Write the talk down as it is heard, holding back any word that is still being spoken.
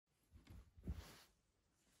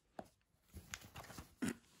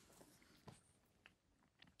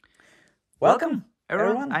Welcome,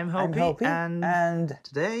 everyone. I'm Hopee, and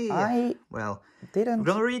today, I well, didn't we're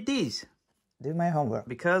gonna read these do my homework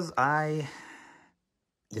because I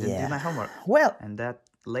didn't do my homework. Well, and that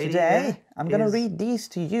lady today I'm gonna read these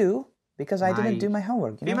to you because I didn't do my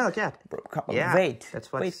homework. You female know? cat. Bro, Yeah,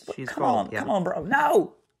 that's what she's come called. on, yeah. come on, bro.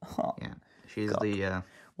 No. Oh, Yeah, she's the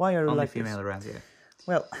why are you only like female this? around here.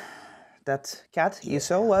 Well, that cat you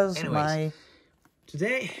saw was Anyways, my.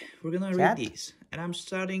 Today we're gonna read these, and I'm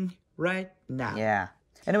starting right now. Yeah.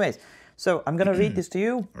 Anyways, so I'm gonna read this to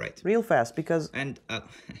you real fast because I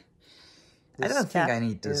don't think I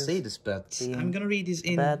need to say this, but I'm gonna read this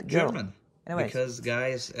in German. Anyways. Because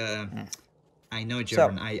guys, I know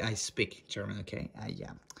German. I speak German. Okay.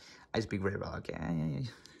 I speak very well. Okay.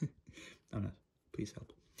 Oh no, please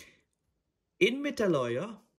help. In Mitterleuer